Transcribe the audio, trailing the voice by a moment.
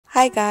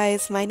Hi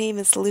guys, my name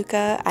is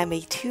Luca. I'm a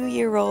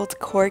 2-year-old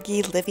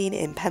corgi living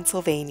in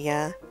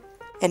Pennsylvania.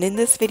 And in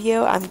this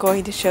video, I'm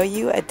going to show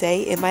you a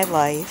day in my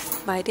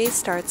life. My day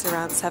starts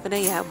around 7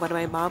 a.m. when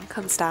my mom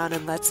comes down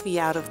and lets me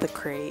out of the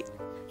crate.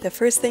 The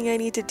first thing I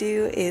need to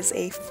do is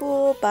a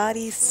full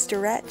body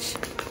stretch,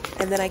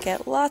 and then I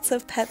get lots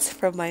of pets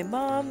from my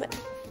mom.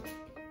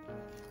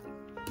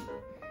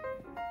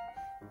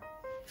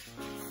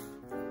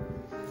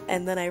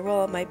 And then I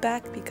roll on my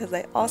back because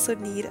I also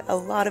need a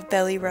lot of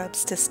belly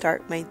rubs to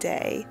start my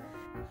day.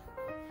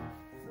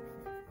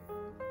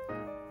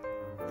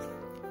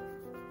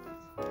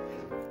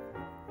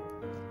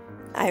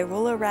 I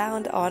roll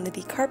around on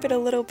the carpet a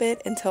little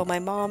bit until my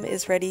mom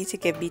is ready to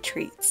give me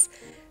treats.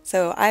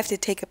 So I have to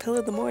take a pill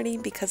in the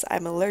morning because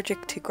I'm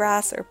allergic to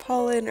grass or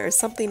pollen or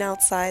something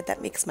outside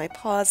that makes my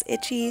paws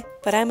itchy,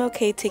 but I'm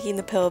okay taking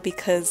the pill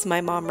because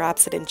my mom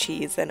wraps it in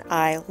cheese and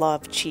I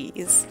love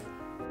cheese.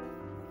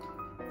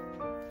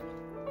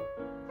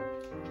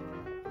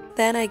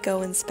 Then I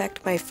go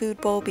inspect my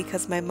food bowl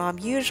because my mom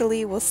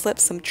usually will slip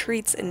some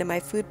treats into my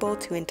food bowl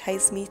to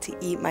entice me to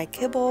eat my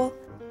kibble.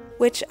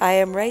 Which I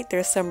am right,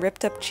 there's some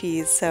ripped up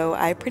cheese, so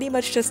I pretty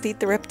much just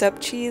eat the ripped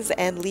up cheese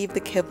and leave the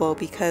kibble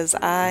because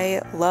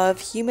I love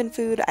human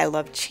food, I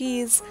love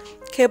cheese.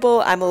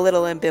 Kibble, I'm a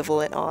little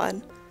ambivalent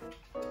on.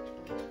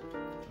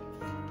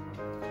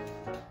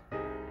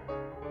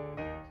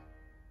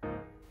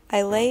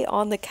 I lay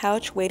on the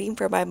couch waiting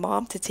for my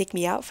mom to take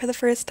me out for the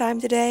first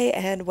time today,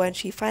 and when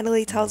she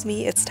finally tells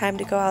me it's time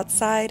to go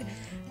outside,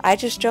 I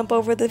just jump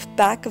over the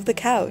back of the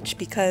couch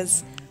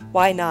because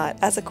why not?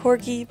 As a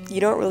corgi, you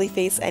don't really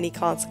face any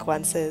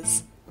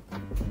consequences.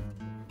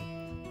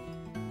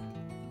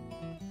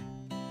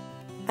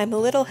 I'm a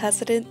little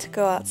hesitant to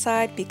go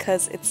outside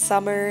because it's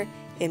summer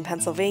in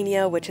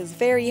Pennsylvania, which is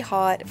very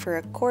hot for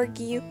a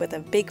corgi with a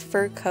big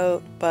fur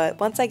coat, but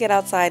once I get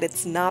outside,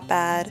 it's not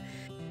bad.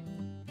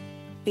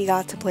 We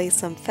got to play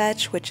some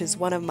fetch, which is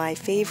one of my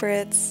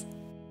favorites.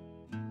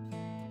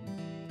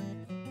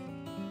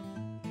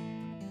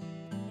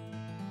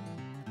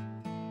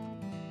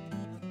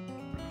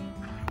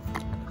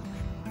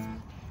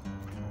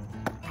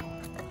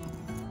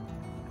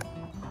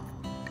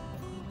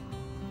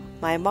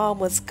 My mom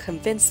was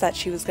convinced that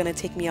she was going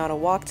to take me on a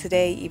walk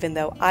today, even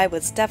though I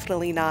was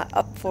definitely not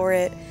up for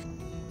it.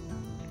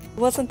 It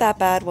wasn't that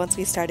bad once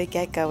we started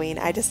get going,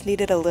 I just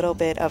needed a little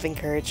bit of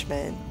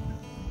encouragement.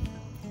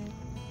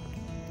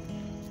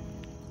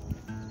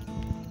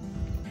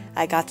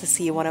 I got to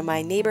see one of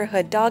my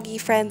neighborhood doggy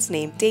friends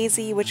named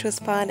Daisy, which was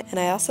fun, and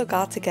I also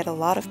got to get a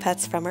lot of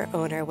pets from her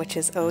owner, which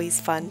is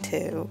always fun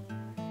too.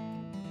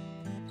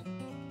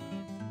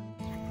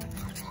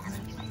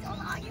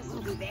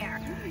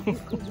 Oh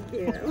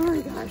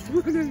my gosh,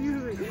 what are you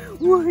doing?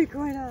 What's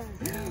going on?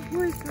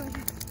 What's going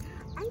on?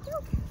 I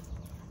don't.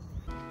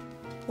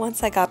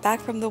 Once I got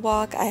back from the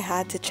walk, I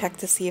had to check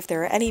to see if there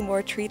were any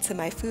more treats in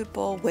my food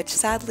bowl, which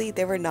sadly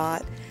there were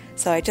not,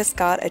 so I just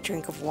got a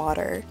drink of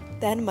water.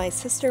 Then my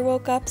sister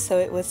woke up, so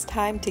it was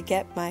time to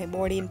get my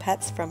morning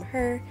pets from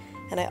her,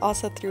 and I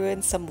also threw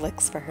in some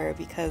licks for her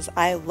because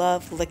I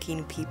love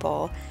licking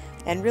people,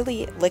 and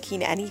really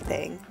licking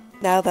anything.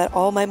 Now that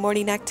all my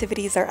morning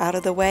activities are out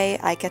of the way,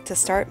 I get to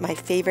start my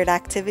favorite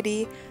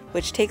activity,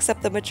 which takes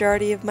up the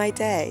majority of my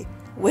day,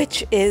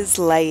 which is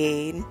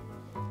laying.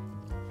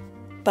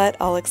 But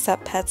I'll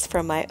accept pets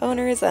from my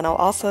owners, and I'll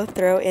also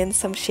throw in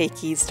some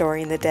shakies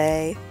during the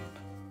day.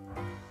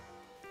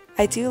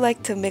 I do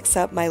like to mix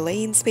up my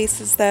laying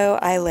spaces though.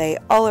 I lay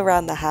all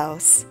around the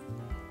house.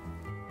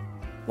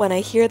 When I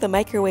hear the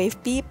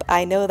microwave beep,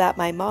 I know that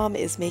my mom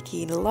is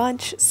making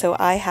lunch, so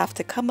I have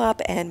to come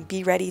up and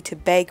be ready to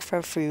beg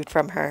for food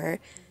from her.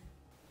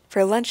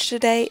 For lunch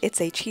today,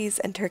 it's a cheese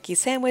and turkey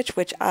sandwich,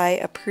 which I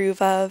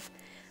approve of.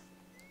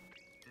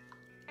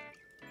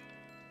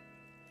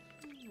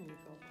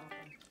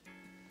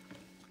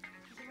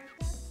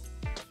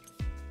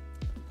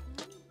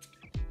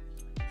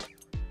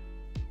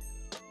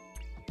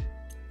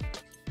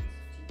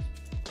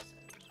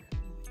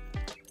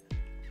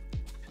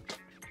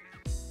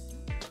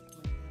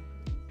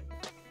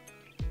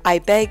 I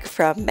beg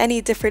from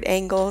many different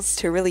angles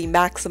to really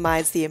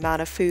maximize the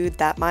amount of food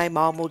that my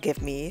mom will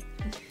give me.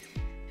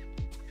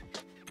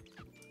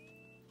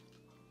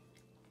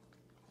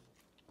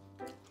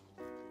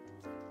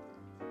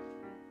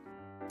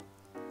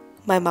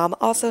 My mom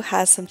also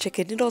has some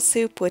chicken noodle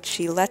soup, which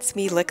she lets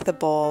me lick the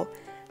bowl.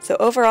 So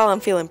overall, I'm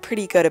feeling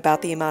pretty good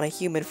about the amount of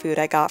human food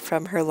I got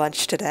from her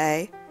lunch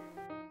today.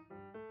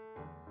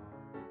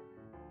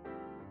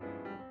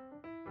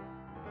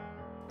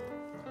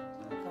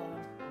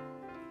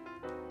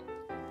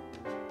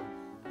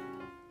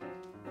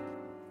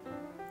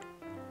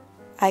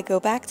 I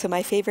go back to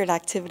my favorite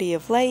activity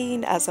of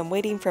laying as I'm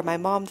waiting for my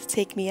mom to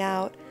take me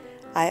out.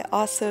 I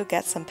also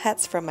get some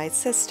pets from my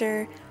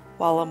sister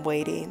while I'm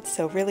waiting,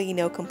 so really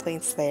no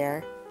complaints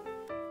there.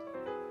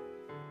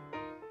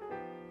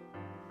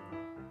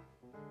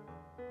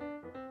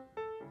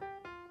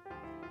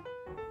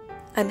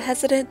 I'm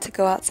hesitant to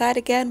go outside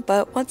again,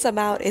 but once I'm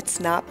out, it's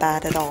not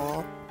bad at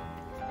all.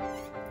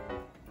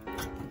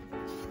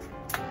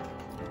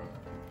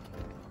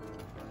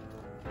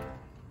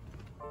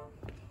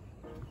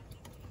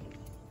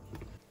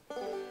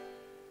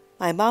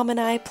 My mom and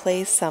I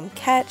play some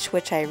catch,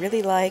 which I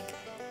really like,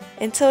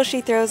 until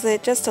she throws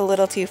it just a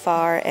little too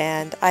far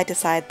and I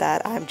decide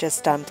that I'm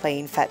just done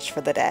playing fetch for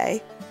the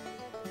day.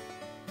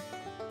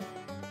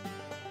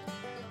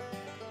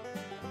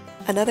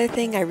 Another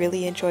thing I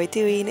really enjoy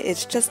doing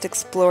is just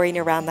exploring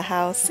around the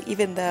house,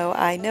 even though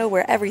I know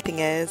where everything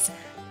is.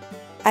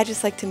 I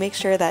just like to make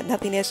sure that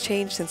nothing has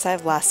changed since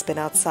I've last been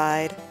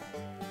outside.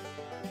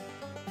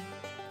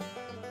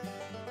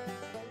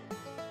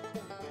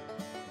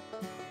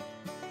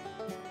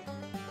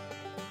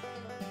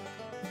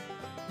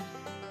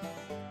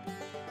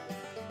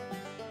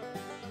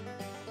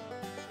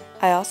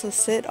 I also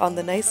sit on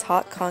the nice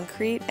hot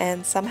concrete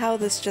and somehow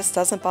this just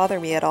doesn't bother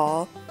me at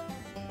all.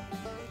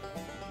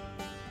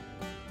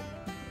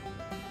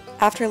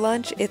 After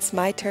lunch, it's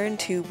my turn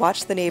to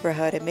watch the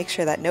neighborhood and make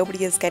sure that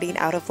nobody is getting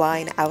out of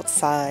line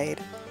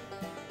outside.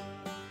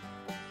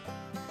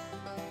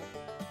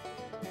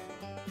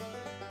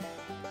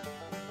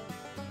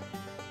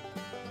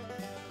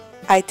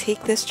 I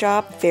take this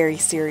job very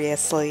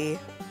seriously.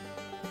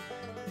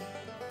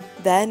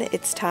 Then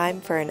it's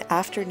time for an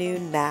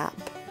afternoon nap.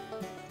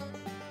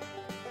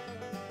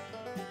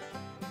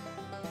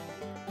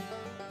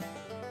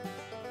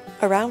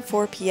 Around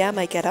 4 p.m.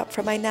 I get up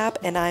from my nap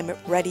and I'm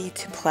ready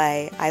to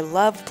play. I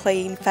love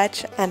playing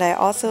fetch and I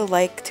also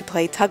like to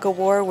play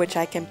tug-of-war, which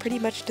I can pretty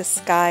much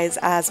disguise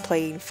as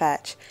playing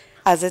fetch,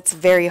 as it's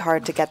very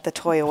hard to get the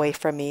toy away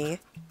from me.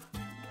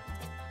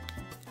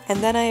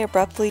 And then I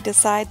abruptly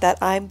decide that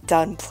I'm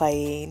done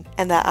playing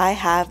and that I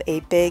have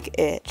a big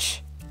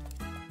itch.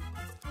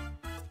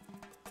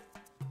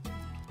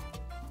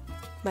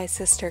 My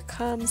sister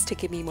comes to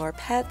give me more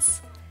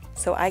pets,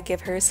 so I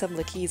give her some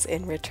lickies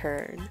in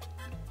return.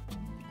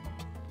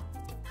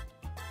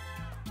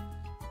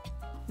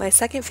 My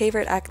second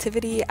favorite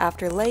activity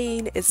after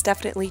laying is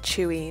definitely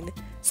chewing,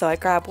 so I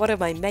grab one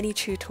of my many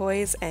chew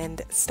toys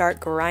and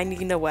start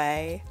grinding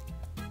away.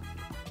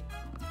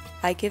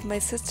 I give my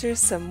sister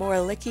some more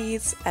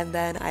lickies and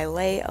then I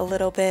lay a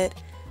little bit,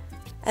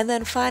 and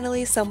then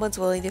finally someone's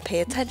willing to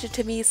pay attention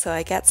to me, so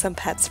I get some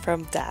pets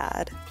from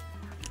Dad.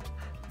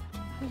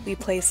 We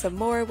play some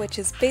more, which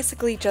is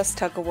basically just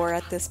tug-of-war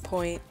at this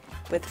point,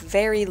 with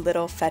very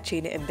little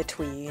fetching in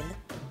between.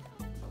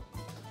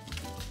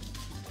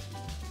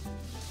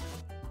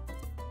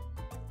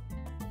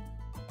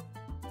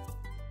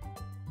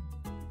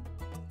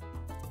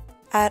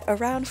 At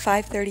around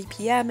 5:30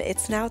 p.m.,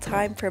 it's now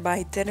time for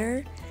my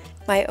dinner.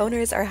 My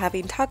owners are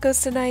having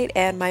tacos tonight,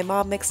 and my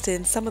mom mixed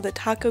in some of the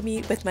taco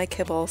meat with my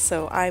kibble,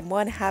 so I'm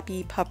one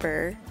happy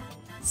pupper.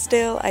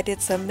 Still, I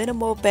did some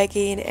minimal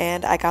begging,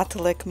 and I got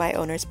to lick my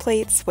owner's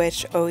plates,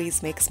 which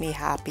always makes me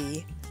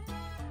happy.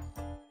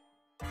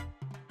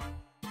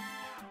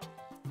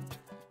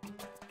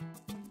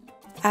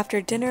 After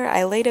dinner,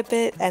 I laid a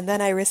bit, and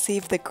then I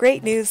received the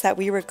great news that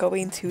we were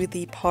going to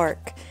the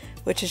park,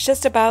 which is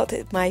just about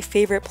my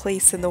favorite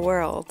place in the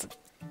world.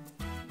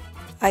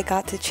 I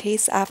got to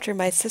chase after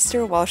my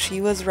sister while she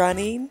was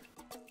running,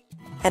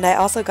 and I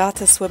also got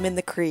to swim in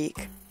the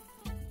creek.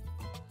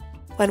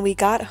 When we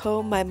got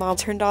home, my mom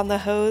turned on the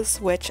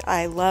hose, which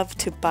I love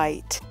to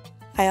bite.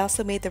 I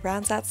also made the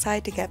rounds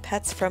outside to get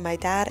pets from my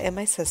dad and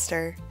my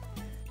sister.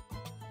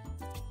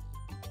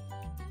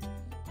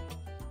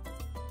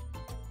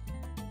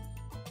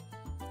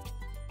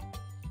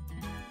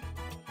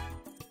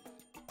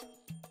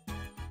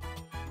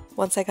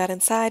 Once I got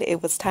inside,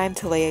 it was time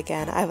to lay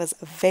again. I was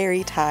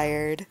very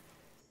tired.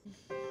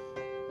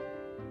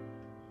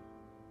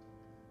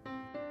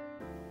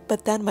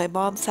 But then my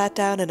mom sat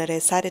down and I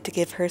decided to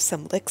give her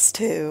some licks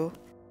too.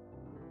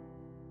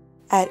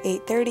 At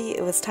 8:30,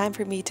 it was time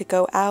for me to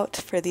go out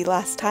for the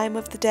last time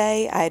of the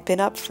day. I had been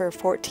up for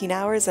 14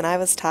 hours and I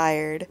was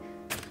tired.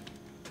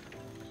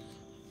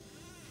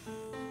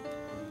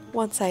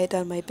 Once I had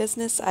done my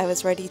business, I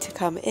was ready to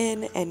come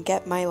in and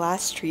get my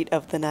last treat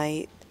of the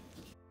night.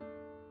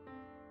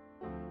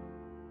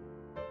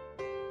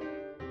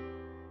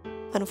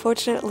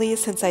 Unfortunately,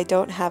 since I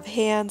don't have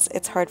hands,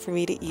 it's hard for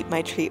me to eat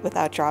my treat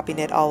without dropping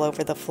it all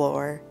over the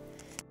floor.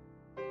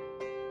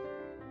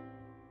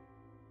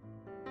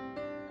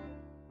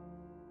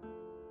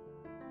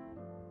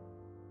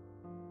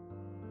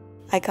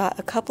 I got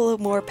a couple of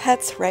more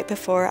pets right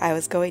before I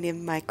was going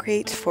in my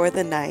crate for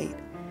the night.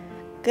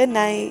 Good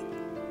night!